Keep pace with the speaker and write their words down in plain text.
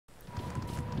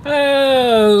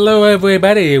Hello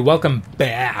everybody, welcome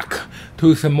back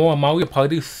to some more Mario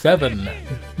Party 7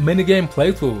 minigame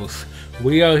playthroughs.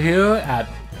 We are here at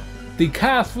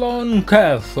Decathlon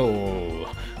Castle.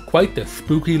 Quite the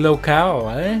spooky locale,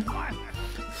 eh?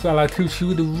 Shall I teach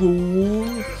you the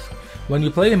rules? When you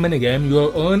play a minigame,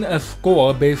 you'll earn a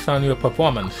score based on your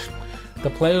performance. The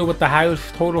player with the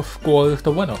highest total score is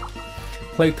the winner.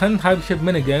 Play 10 types of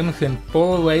minigames in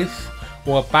full race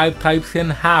or 5 types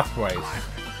in half race.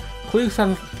 Please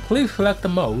select the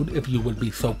mode if you would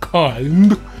be so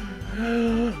kind.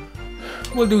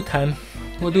 We'll do 10.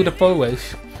 We'll do the full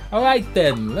race. Alright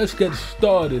then, let's get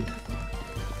started.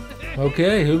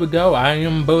 Okay, here we go. I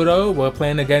am Birdo. We're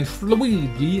playing against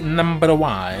Luigi number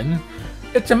 1.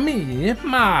 It's me,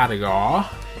 Mario,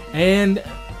 and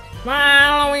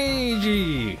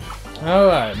Luigi.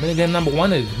 Alright, minigame number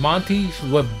 1 is Monty's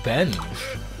Revenge.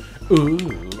 Ooh,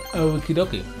 okie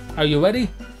dokie. Are you ready?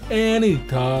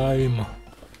 Anytime.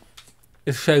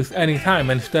 It says anytime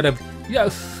instead of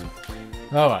yes.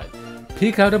 Alright.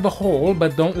 Peek out of a hole,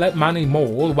 but don't let Monty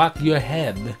Mole whack your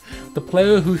head. The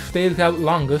player who stays out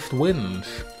longest wins.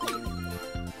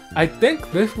 I think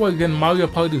this was in Mario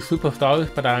Party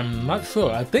Superstars, but I'm not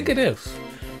sure. I think it is.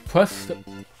 Press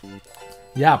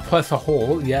a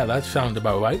hole. Yeah, that sounds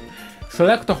about right.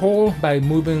 Select the hole by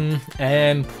moving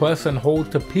and press and hold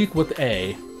to peek with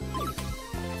A.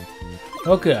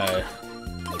 Okay.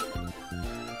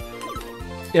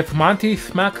 If Monty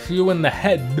smacks you in the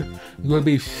head, you'll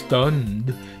be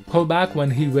stunned. Pull back when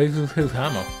he raises his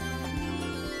hammer.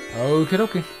 Okie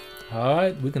dokie.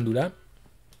 Alright, we can do that.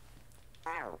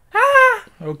 Ah!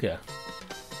 Okay.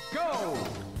 Go!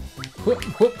 Whoop,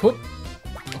 whoop, whoop.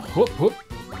 Whoop, whoop.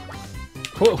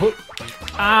 Whoop, whoop.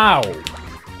 Ow!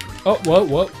 Oh, whoa,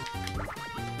 whoa.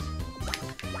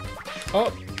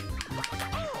 Oh.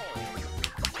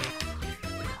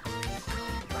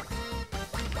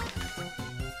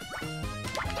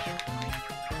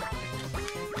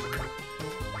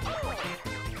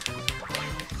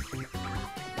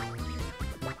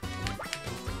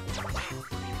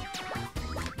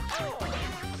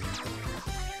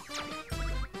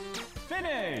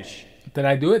 Finish! Did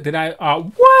I do it? Did I?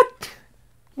 What?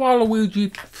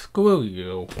 Waluigi, screw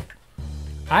you.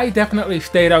 I definitely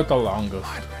stayed out the longest.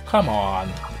 Come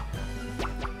on.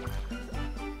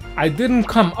 I didn't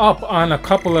come up on a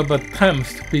couple of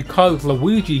attempts because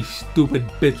Luigi's stupid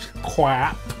bitch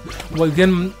crap was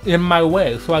in my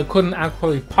way, so I couldn't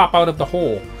actually pop out of the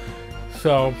hole.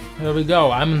 So, here we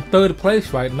go. I'm in 3rd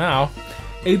place right now.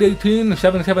 818,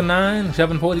 779,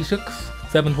 746,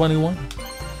 721.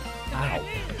 Ow.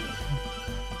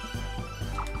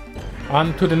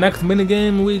 On to the next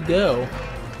minigame we go.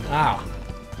 Ow.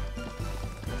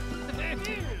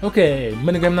 Okay,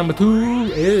 minigame number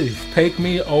 2 is Take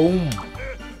Me Home.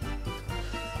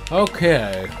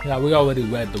 Okay, yeah, we already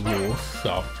read the rules,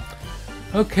 so.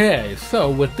 Okay, so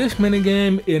with this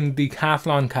minigame in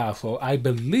Decathlon Castle, I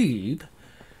believe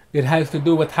it has to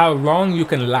do with how long you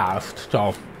can last,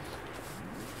 so.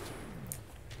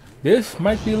 This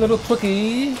might be a little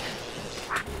tricky.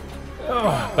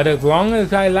 But as long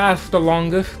as I last the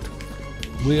longest,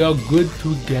 we are good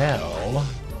to go.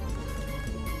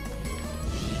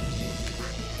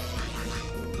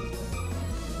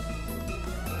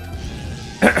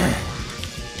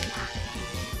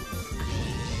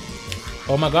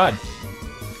 Oh my god.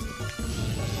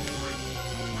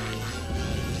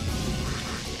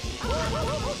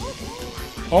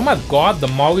 Oh my god, the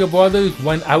Mario Brothers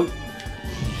went out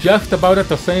just about at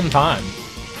the same time.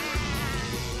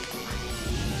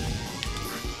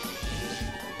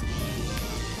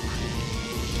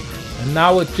 And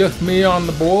now it's just me on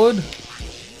the board.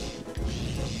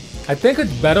 I think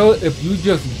it's better if you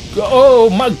just go. Oh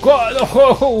my god!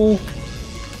 Oh!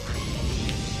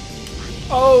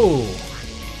 Oh!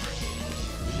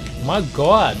 My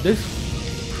god, this...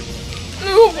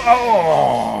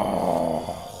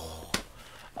 Oh!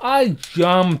 I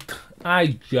jumped.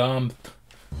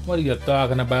 What are you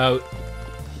talking about?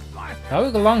 That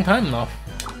was a long time though.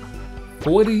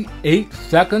 48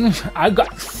 seconds? I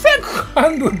got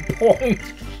 600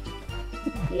 points!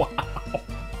 Wow.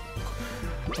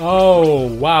 Oh,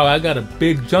 wow, I got a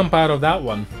big jump out of that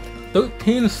one.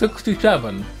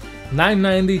 1367,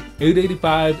 990,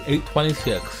 885,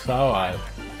 826. Alright.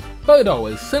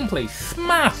 Birdo is simply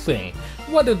smashing!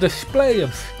 What a display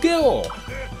of skill!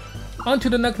 On to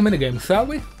the next minigame, shall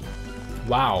we?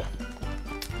 Wow.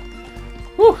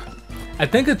 Whew. I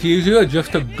think it's easier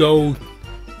just to go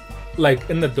like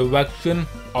in the direction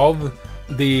of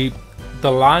the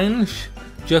lines,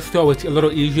 just so it's a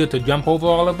little easier to jump over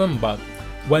all of them, but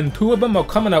when 2 of them are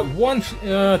coming at once,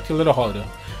 it's a little harder.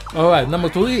 Alright, number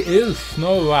 3 is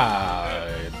Snow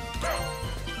Ride.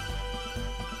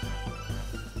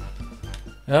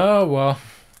 Oh well.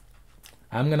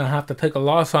 I'm gonna have to take a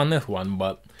loss on this one,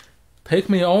 but Take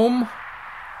Me Home,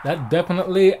 that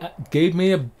definitely gave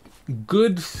me a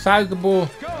good sizable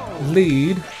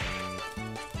lead.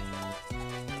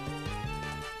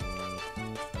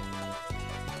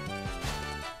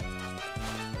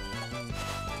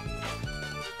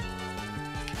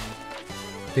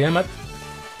 Damn it.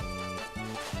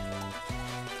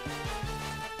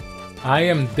 I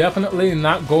am definitely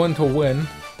not going to win.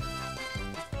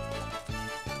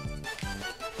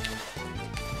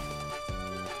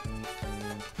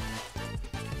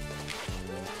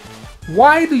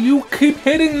 Why do you keep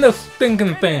hitting the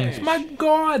stinking things? My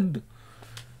god!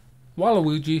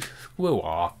 Waluigi, screw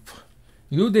off.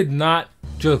 You did not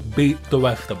just beat the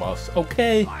rest of us,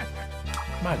 okay?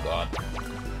 My god.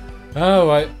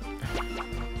 Alright.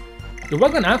 It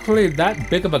wasn't actually that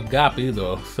big of a gap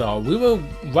either, so we were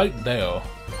right there.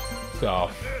 So,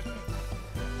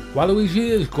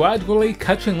 Waluigi is gradually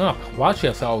catching up. Watch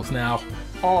yourselves now.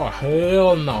 Oh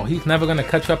hell no, he's never gonna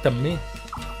catch up to me.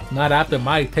 Not after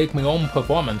my Take Me Home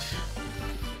performance.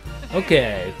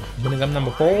 Okay, minigame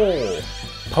number 4.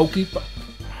 Pokey.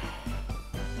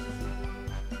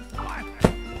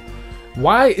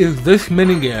 Why is this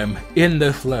minigame in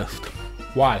this list?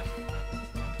 Why?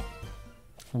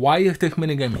 Why is this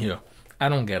minigame here? I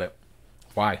don't get it.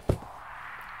 Why?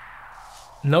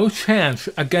 No chance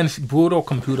against brutal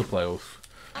computer players.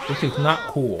 This is not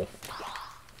cool.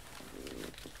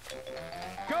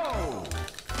 Go!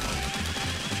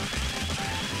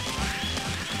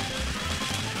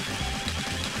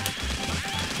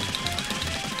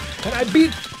 Can I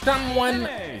beat someone?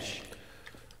 Finish!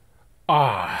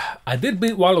 I did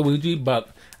beat Waluigi, but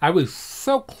I was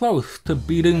so close to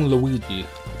beating Luigi.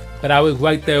 But I was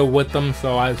right there with them,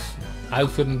 so I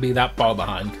shouldn't be that far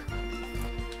behind.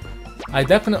 I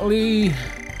definitely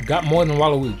got more than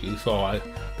Waluigi, so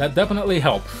that definitely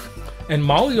helps. And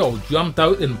Mario jumped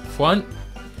out in front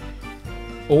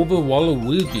over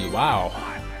Waluigi, wow.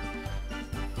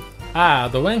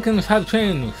 The rankings have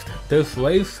changed. This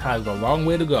race has a long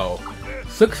way to go.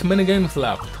 6 minigames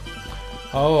left.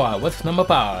 Alright, what's number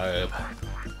 5?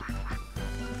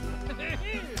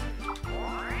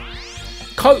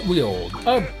 Cartwheel!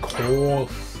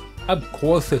 Of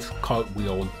course it's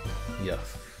cartwheel.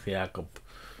 Yes, Jacob.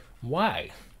 Why?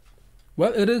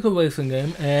 Well, it is a racing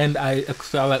game, and I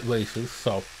excel at races,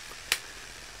 so...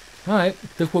 Alright,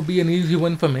 this will be an easy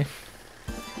win for me.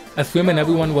 Assuming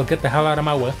everyone will get the hell out of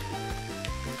my way.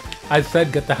 I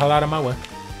said get the hell out of my way.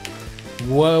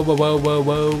 Whoa, whoa, whoa, whoa,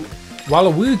 whoa.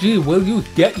 Waluigi, will you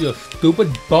get your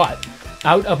stupid butt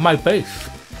out of my face?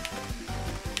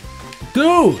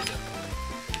 Dude!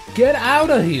 Get out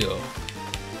of here!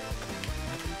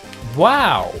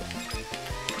 Wow!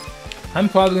 I'm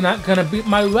probably not gonna beat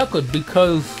my record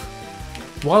because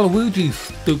Waluigi's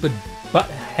stupid butt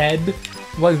head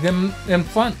was in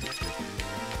front.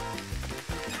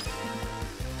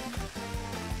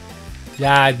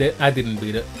 Yeah, I didn't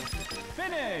beat it.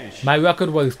 Finish! My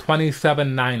record was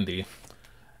 2790,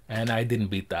 and I didn't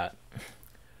beat that.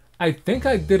 I think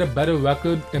I did a better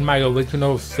record in my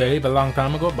original save a long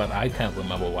time ago, but I can't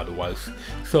remember what it was.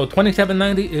 So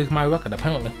 2790 is my record,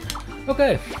 apparently.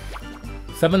 Okay,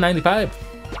 795.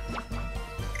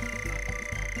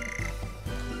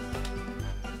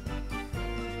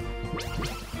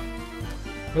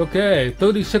 Okay,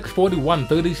 3641,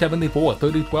 3074,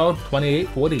 3012,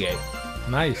 2848.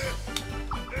 Nice.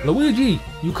 Luigi,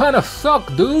 you kinda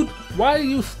suck, dude. Why are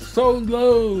you so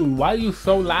low? Why are you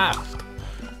so last?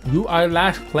 You are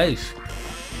last place.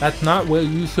 That's not where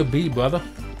you should be, brother.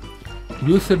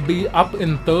 You should be up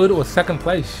in 3rd or 2nd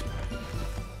place.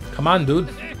 Come on, dude.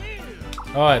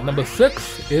 Alright, number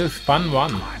 6 is Fun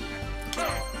Run.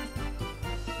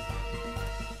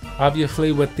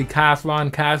 Obviously, with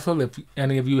Decathlon Castle, if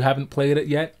any of you haven't played it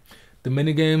yet, the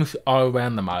minigames are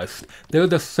randomized. They're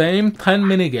the same 10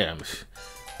 minigames,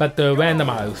 but they're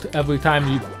randomized every time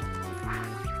you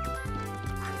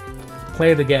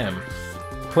play the game.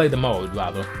 Play the mode,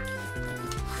 rather.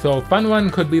 So Fun Run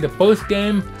could be the first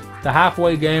game, the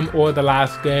halfway game, or the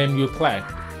last game you play.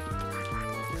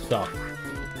 So,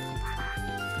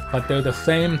 but they're the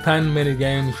same 10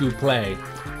 minigames you play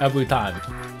every time.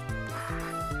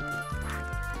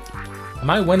 Am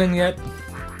I winning yet?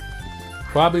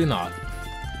 Probably not.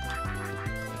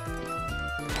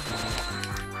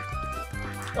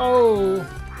 Oh!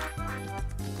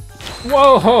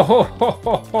 Whoa! Ho, ho, ho,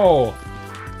 ho, ho.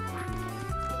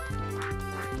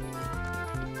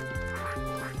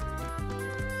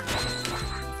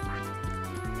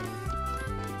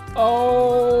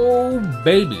 Oh,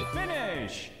 baby.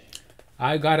 Finish.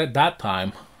 I got it that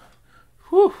time.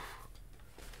 Whew.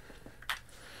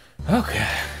 Okay.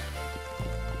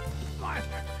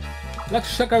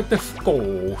 Let's check out the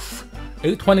scores.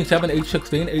 827,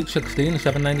 816, 816,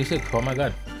 796. Oh my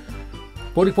god.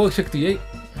 4468.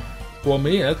 For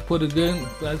me, that's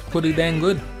pretty dang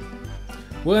good.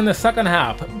 We're in the second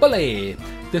half. Bully!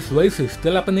 This race is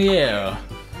still up in the air.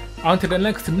 On to the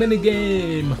next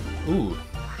minigame. Ooh.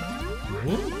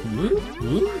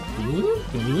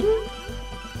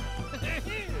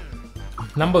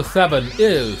 Number 7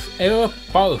 is Air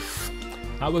Force.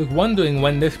 I was wondering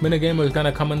when this minigame was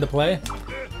gonna come into play.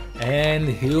 And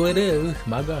here it is,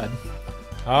 my god.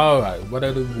 Alright, what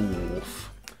are the rules?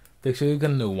 This is a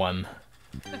new one.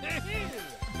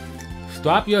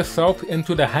 Strap yourself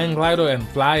into the hang glider and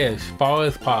fly as far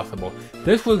as possible.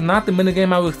 This was not the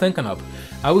minigame I was thinking of.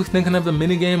 I was thinking of the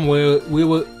minigame where we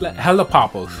were like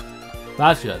helipoppers.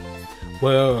 That's it.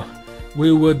 Where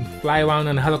we would fly around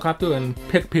in a helicopter and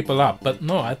pick people up. But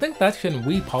no, I think that's in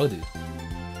Wii Party.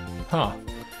 Huh.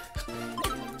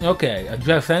 Okay,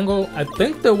 adjust angle. I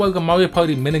think there was a Mario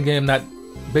Party minigame that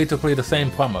basically the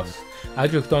same premise. I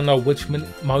just don't know which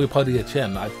Mario Party it's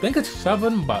in. I think it's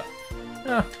 7, but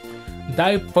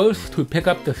dive first to pick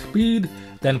up the speed,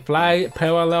 then fly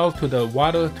parallel to the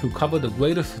water to cover the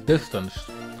greatest distance.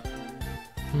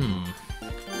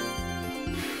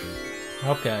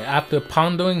 Okay, after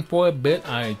pondering for a bit,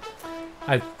 I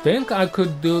think I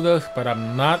could do this, but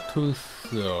I'm not too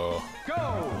sure.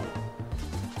 Go.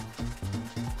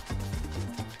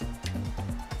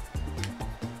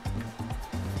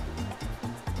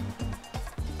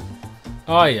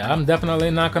 Oh yeah, I'm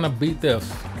definitely not gonna beat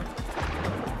this.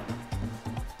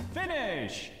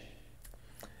 Finish.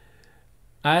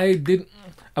 I did.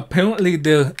 Apparently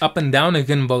the up and down is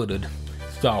inverted.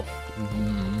 So.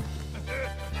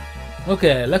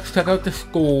 Okay, let's check out the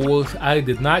scores. I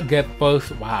did not get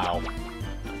first. Wow.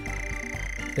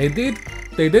 They did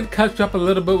catch up a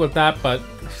little bit with that, but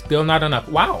still not enough.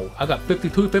 Wow, I got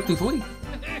 52, 53.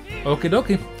 Okie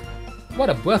dokie. What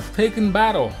a breathtaking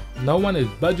battle. No one is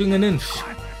budging an inch.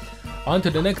 On to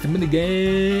the next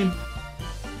minigame.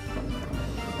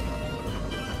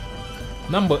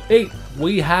 Number 8,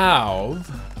 we have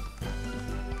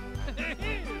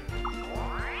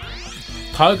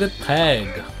Target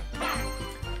Tag.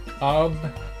 Of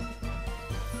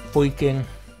freaking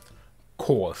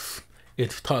course.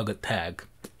 It's Target Tag.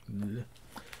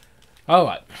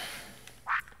 Alright.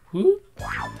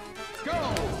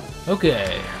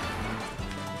 Okay.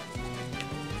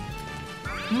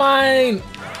 Mine!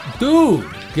 Dude!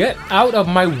 Get out of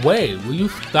my way! Will you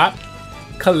stop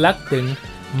collecting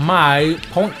my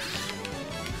points?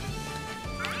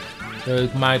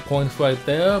 There's my points right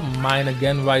there. Mine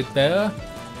again right there.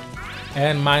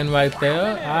 And mine right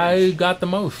there. I got the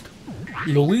most.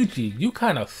 Luigi, you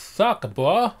kinda suck,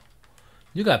 bro.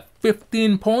 You got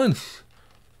 15 points.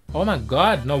 Oh my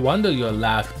god, no wonder you're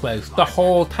last place the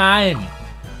whole time.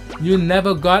 You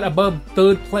never got above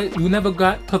 3rd place. You never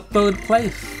got to 3rd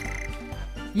place.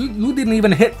 You didn't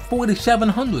even hit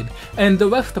 4,700. And the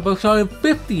rest of us are at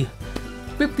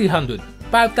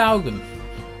 5,000.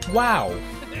 Wow.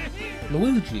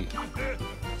 Luigi.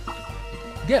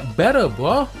 Get better,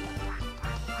 bro.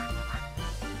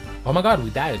 Oh my god, we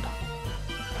died.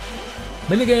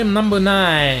 Minigame number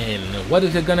 9. What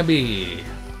is it gonna be?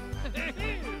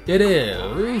 It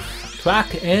is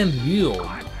track and yield.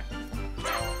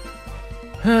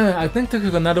 I think this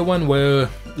is another one where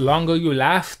the longer you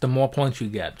last, the more points you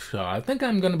get. So I think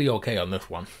I'm gonna be okay on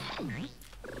this one.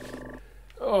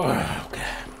 Oh, okay.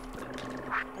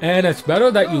 And it's better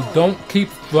that you don't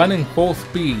keep running full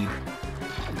speed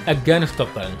against the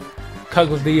thing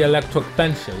because of the electric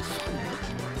fences.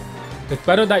 It's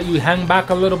better that you hang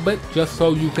back a little bit just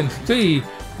so you can see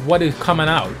what is coming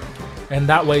out. And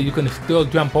that way you can still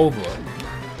jump over it.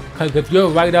 Because if you're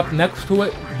right up next to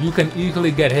it, you can easily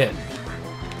get hit.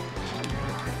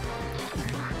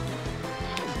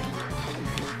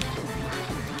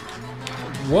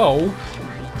 Whoa.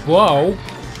 Whoa.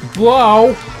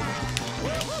 Whoa.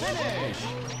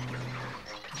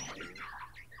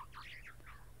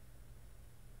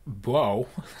 Bro.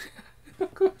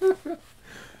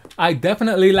 I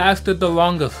definitely lasted the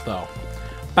longest though.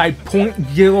 By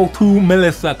 0.02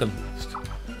 milliseconds.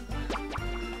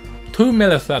 2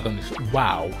 milliseconds.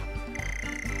 Wow.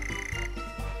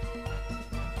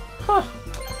 Huh.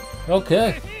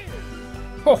 Okay.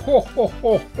 Ho ho ho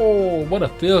ho ho. What a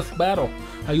fierce battle.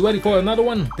 Are you ready for another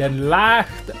one? The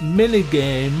last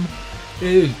minigame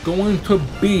is going to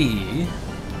be...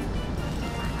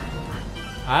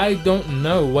 I don't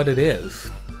know what it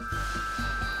is.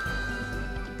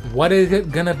 What is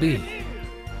it gonna be?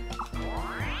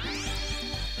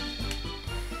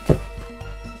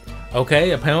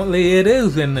 Okay, apparently it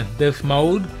is in this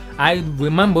mode. I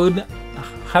remembered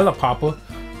helicopter.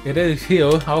 It is here.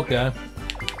 Okay.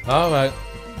 Alright.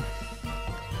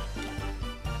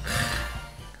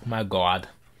 My god.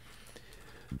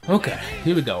 Okay,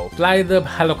 here we go. Fly the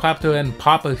helicopter and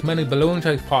pop as many balloons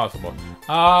as possible.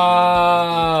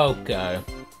 Okay.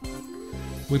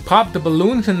 We pop the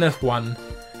balloons in this one,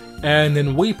 and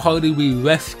in Wii Party we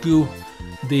rescue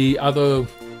the other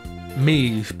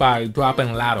Mii's by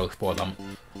dropping ladders for them.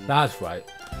 That's right.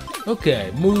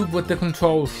 Okay, move with the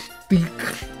control stick.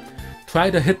 Try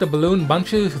to hit the balloon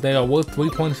bunches, they are worth 3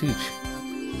 points each.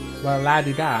 Well,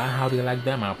 la-di-da, how do you like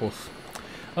them apples?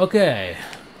 Okay.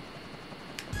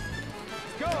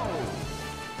 Go!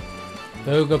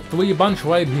 There's a 3 bunch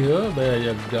right here, there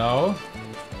you go.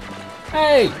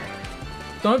 Hey!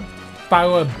 Don't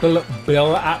fire a bullet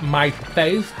bill at my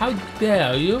face, how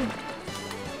dare you?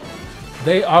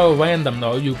 They are random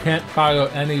though, you can't fire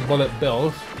any bullet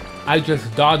bills. I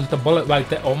just dodged the bullet right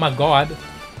there, oh my god.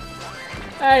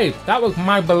 Hey, that was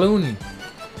my balloon,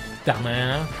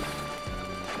 dumbass.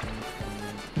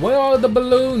 Where are the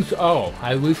balloons? Oh,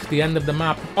 I reached the end of the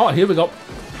map. Oh, here we go.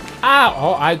 Ah,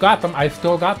 oh, I got them, I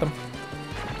still got them.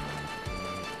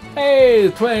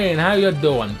 Hey, train, how you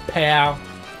doing, pal?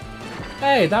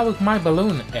 Hey, that was my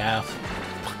balloon, ass.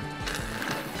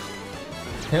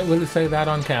 Can't really say that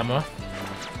on camera.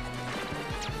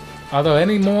 Are there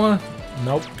any more?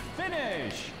 Nope.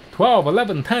 Finish! 12,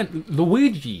 11, 10.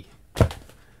 Luigi.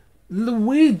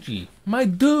 Luigi, my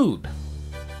dude.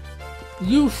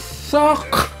 You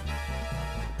suck.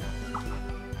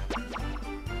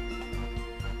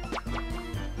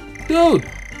 Dude.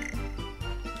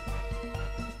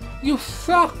 You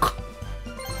suck.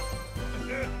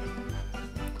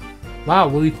 Wow,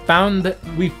 we found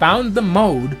the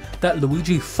mode that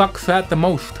Luigi sucks at the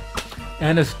most,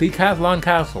 and it's Decathlon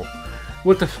Castle.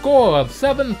 With a score of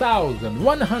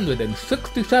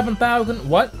 7,167,000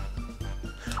 what?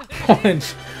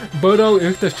 Points, Birdo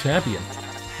is the champion.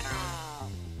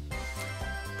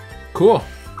 Cool.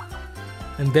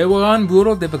 And they were on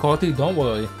brutal difficulty, don't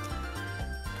worry.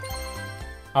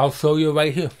 I'll show you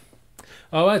right here.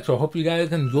 Alright, so hope you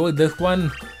guys enjoyed this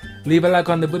one. Leave a like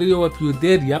on the video if you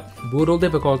did. Yep, brutal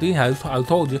difficulty, as I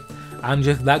told you. I'm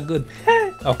just that good.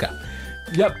 Okay.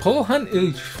 Yep, Pull Hunt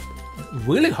is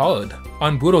really hard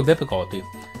on brutal difficulty.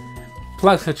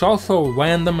 Plus, it's also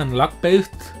random and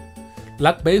luck-based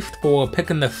for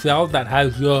picking the cell that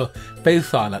has your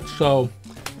face on it. So,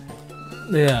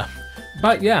 yeah.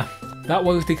 But yeah, that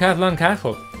was Decathlon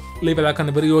Castle. Leave a like on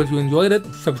the video if you enjoyed it.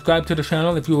 Subscribe to the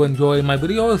channel if you enjoy my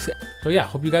videos. So yeah,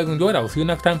 hope you guys enjoyed. I'll see you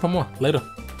next time for more. Later.